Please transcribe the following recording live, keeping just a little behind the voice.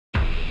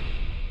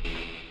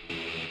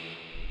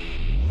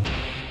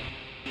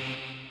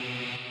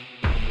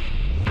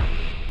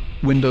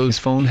Windows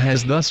Phone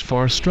has thus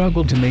far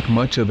struggled to make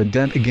much of a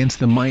dent against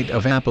the might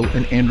of Apple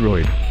and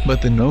Android,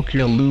 but the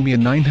Nokia Lumia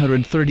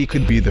 930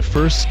 could be the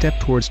first step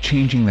towards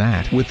changing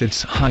that. With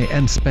its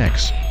high-end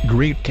specs,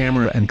 great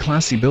camera and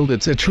classy build,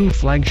 it's a true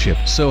flagship.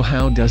 So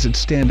how does it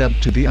stand up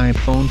to the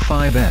iPhone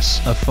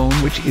 5S? A phone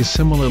which is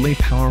similarly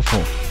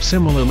powerful,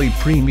 similarly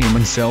premium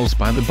and sells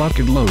by the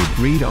bucket load.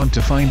 Read on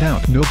to find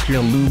out.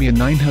 Nokia Lumia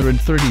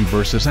 930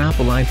 versus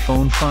Apple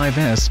iPhone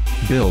 5S.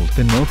 Build.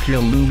 The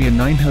Nokia Lumia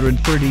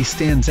 930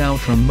 stands out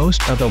from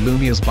most other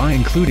Lumias by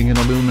including an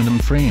aluminum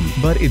frame,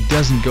 but it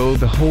doesn't go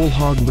the whole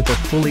hog with a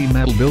fully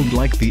metal build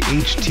like the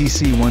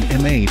HTC One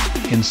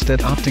M8,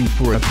 instead opting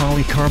for a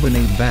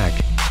polycarbonate back,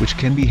 which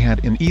can be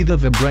had in either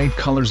the bright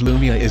colors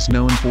Lumia is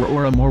known for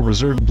or a more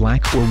reserved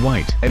black or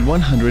white. At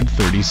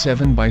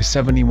 137 by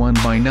 71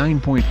 by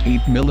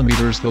 9.8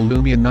 mm, the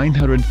Lumia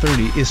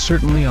 930 is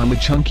certainly on the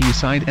chunky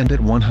side, and at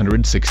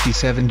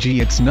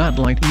 167G it's not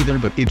light either,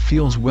 but it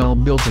feels well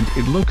built and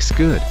it looks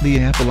good. The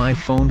Apple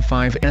iPhone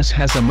 5S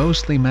has a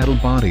mostly metal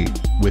body,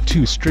 with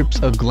two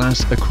strips of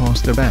glass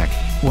across the back,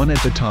 one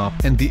at the top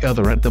and the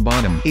other at the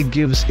bottom. It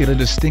gives it a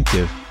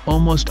distinctive,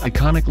 almost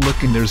iconic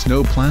look, and there's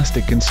no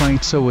plastic in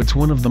sight, so it's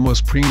one of the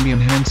most premium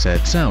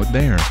handsets out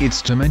there.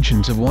 Its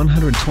dimensions of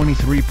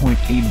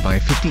 123.8 by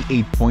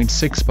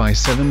 58.6 by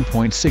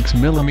 7.6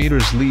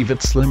 mm leave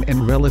it slim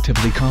and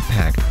relatively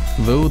compact,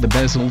 though the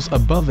bezels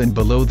above and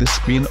below the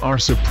screen are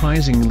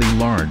surprisingly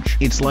large.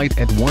 It's light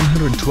at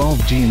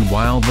 112G, and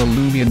while the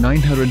Lumia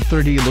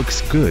 930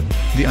 looks good,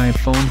 the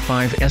iPhone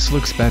 5S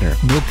looks better.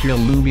 Nokia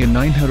Lumia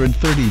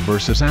 930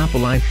 versus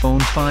Apple iPhone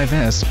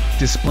 5S.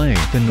 Display.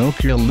 The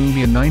Nokia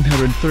Lumia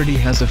 930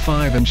 has a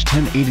 5-inch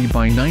 1080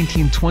 by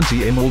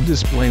 1920 AMOLED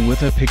display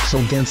with a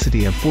pixel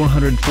density of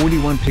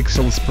 441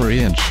 pixels per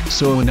inch.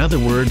 So in other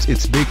words,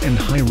 it's big and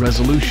high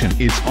resolution.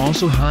 It's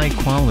also high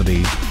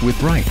quality, with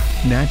bright,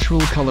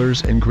 natural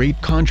colors and great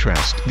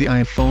contrast. The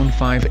iPhone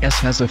 5S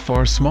has a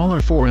far smaller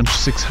 4-inch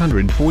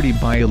 640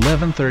 by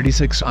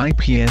 1136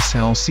 IPS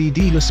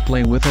LCD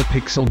display with a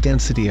pixel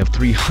density of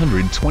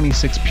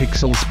 326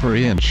 pixels per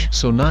inch.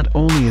 So not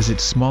only is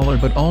it smaller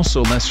but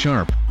also less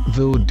sharp.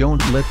 Though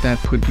don't let that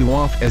put you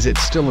off, as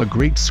it's still a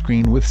great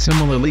screen with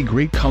similarly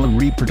great color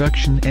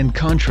reproduction and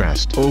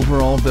contrast.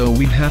 Overall though,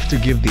 we'd have to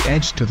give the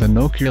edge to the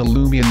Nokia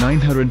Lumia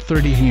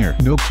 930 here.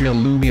 Nokia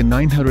Lumia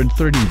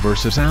 930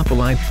 versus Apple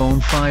iPhone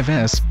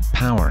 5S.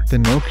 Power. The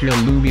Nokia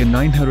Lumia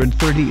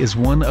 930 is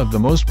one of the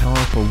most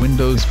powerful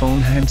Windows Phone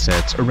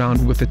handsets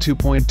around, with a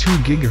 2.2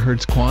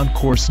 GHz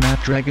quad-core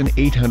Snapdragon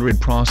 800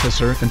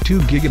 processor and 2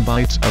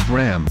 GB of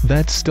RAM.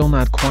 That's still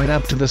not quite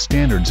up to the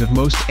standards of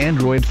most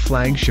Android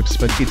flagships,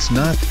 but it's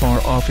not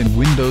far off, and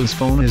Windows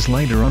Phone is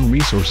lighter on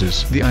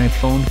resources. The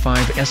iPhone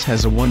 5S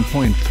has a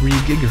 1.3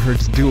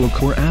 GHz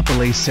dual-core Apple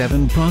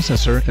A7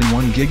 processor and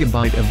 1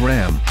 GB of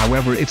RAM.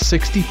 However, it's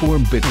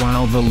 64-bit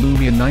while the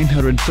Lumia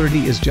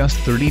 930 is just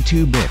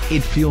 32-bit.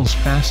 It feels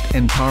fast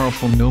and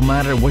powerful no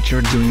matter what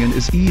you're doing, and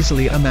is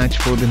easily a match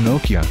for the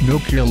Nokia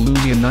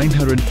Lumia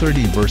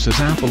 930 versus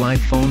Apple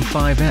iPhone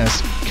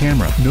 5S.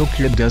 Camera.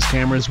 Nokia does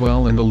cameras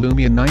well, and the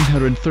Lumia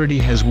 930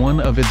 has one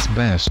of its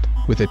best,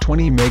 with a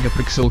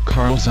 20-megapixel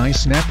Carl's Eye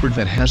snapper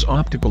that has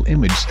optical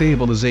image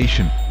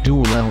stabilization,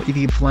 dual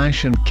LED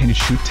flash, and can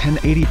shoot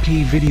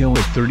 1080p video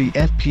at 30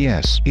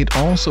 fps. It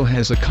also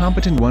has a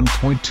competent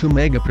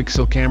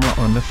 1.2-megapixel camera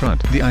on the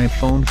front. The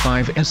iPhone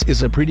 5S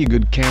is a pretty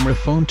good camera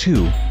phone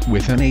too,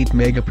 with an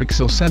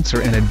 8-megapixel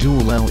sensor and a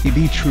dual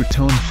LED True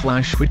Tone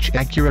flash which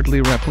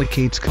accurately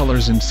replicates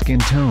colors and skin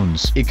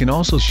tones. It can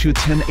also shoot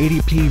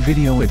 1080p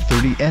video at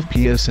 30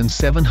 fps and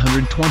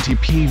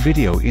 720p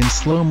video in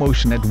slow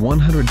motion at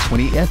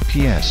 120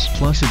 fps.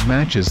 Plus it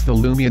matches the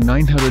Lumia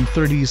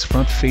 930's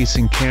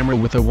front-facing camera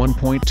with a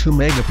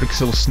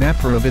 1.2-megapixel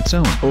snapper of its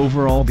own.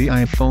 Overall, the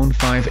iPhone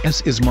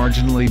 5S is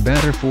marginally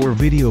better for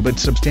video but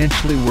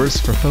substantially worse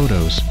for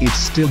photos. It's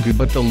still good,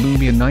 but the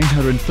Lumia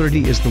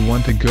 930 is the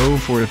one to go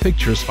for if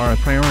pictures are a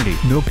priority.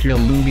 Nokia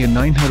Lumia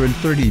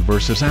 930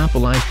 versus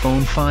Apple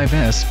iPhone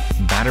 5S.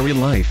 Battery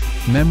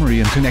life,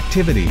 memory and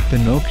connectivity. The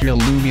Nokia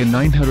Lumia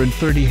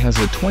 930 has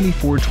a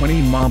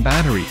 2420 mAh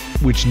battery,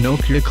 which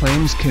Nokia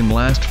claims can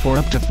last for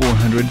up to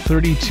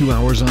 432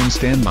 hours on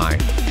standby,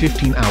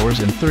 15 hours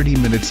and 30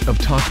 minutes of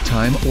talk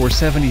time, or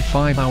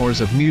 75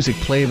 hours of music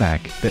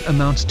playback. That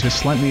amounts to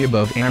slightly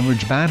above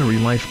average battery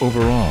life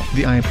overall.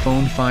 The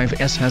iPhone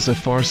 5S has a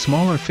far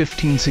smaller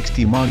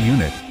 1560 mAh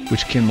unit,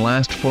 which can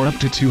last for up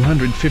to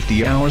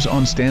 250 hours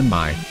on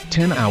standby,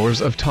 10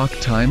 hours of talk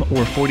time,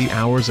 or 40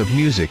 hours of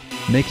music,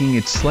 making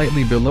it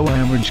slightly below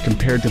average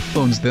compared to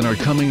phones that are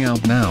coming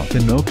out now. The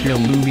Nokia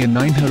Lumia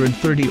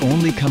 930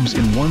 only comes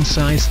in one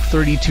size,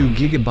 32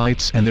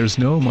 GB, and there's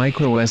no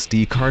micro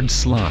SD card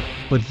slot,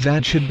 but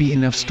that should be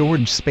enough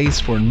storage space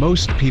for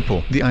most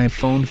people. The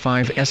iPhone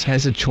 5S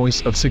has a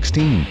choice of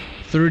 16,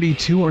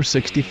 32 or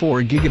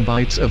 64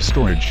 GB of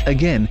storage.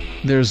 Again,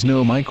 there's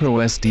no micro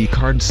SD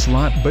card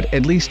slot, but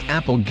at least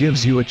Apple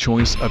gives you a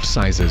choice of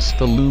sizes.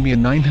 The Lumia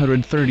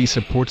 930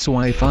 supports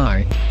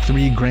Wi-Fi,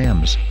 3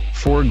 grams,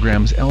 4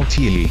 grams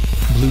LTE,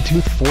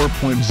 Bluetooth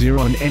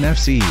 4.0 and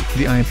NFC.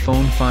 The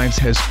iPhone 5s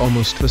has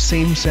almost the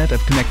same set of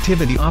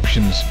connectivity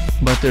options,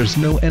 but there's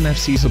no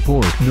NFC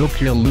support.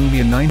 Nokia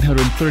Lumia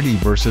 930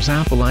 versus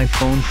Apple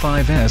iPhone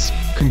 5s.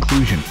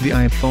 Conclusion: the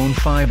iPhone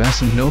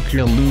 5s and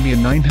Nokia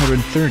Lumia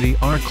 930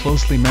 are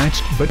closely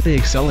matched, but they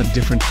excel at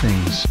different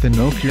things. The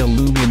Nokia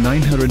Lumia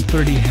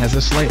 930 has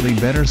a slightly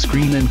better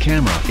screen and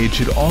camera. It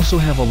should also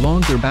have a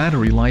longer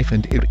battery life,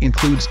 and it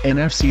includes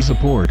NFC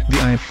support. The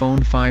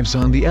iPhone 5s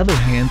on the other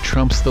hand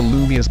trumps the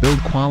Lumia's build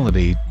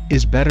quality,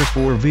 is better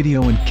for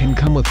video and can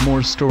come with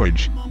more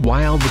storage,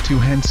 while the two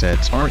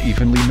handsets are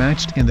evenly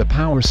matched in the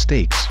power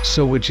stakes.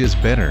 So which is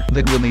better?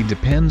 That really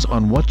depends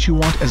on what you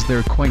want, as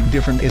they're quite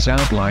different as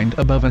outlined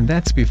above, and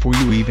that's before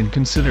you even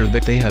consider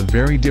that they have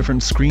very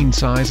different screen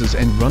sizes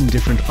and run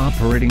different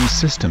operating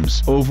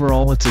systems.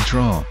 Overall it's a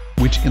draw,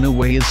 which in a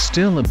way is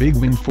still a big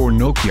win for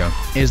Nokia,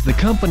 as the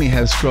company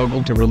has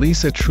struggled to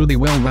release a truly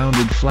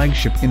well-rounded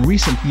flagship in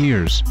recent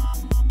years.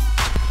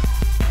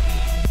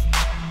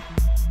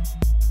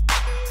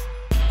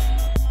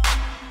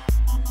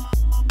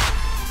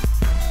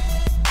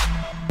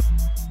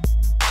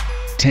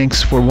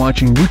 Thanks for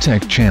watching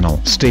nũTECH channel.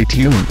 Stay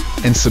tuned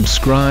and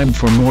subscribe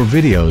for more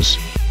videos.